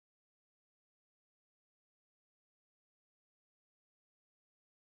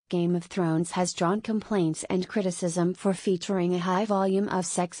Game of Thrones has drawn complaints and criticism for featuring a high volume of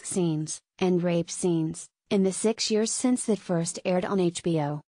sex scenes, and rape scenes, in the 6 years since it first aired on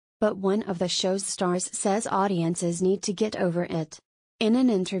HBO. But one of the show's stars says audiences need to get over it. In an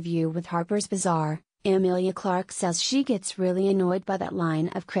interview with Harper's Bazaar, Emilia Clarke says she gets really annoyed by that line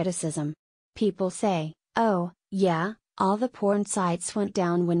of criticism. People say, "Oh, yeah, all the porn sites went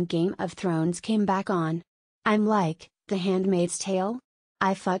down when Game of Thrones came back on." I'm like, The Handmaid's Tale?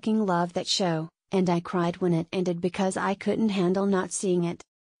 I fucking love that show, and I cried when it ended because I couldn't handle not seeing it.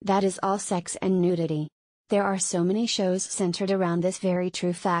 That is all sex and nudity. There are so many shows centered around this very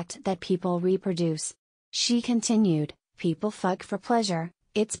true fact that people reproduce. She continued, "People fuck for pleasure,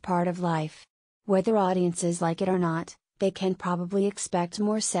 it's part of life. Whether audiences like it or not, they can probably expect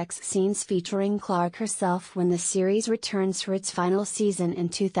more sex scenes featuring Clarke herself when the series returns for its final season in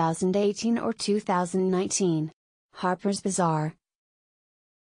 2018 or 2019. Harper's Bazaar.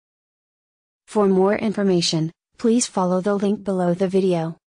 For more information, please follow the link below the video.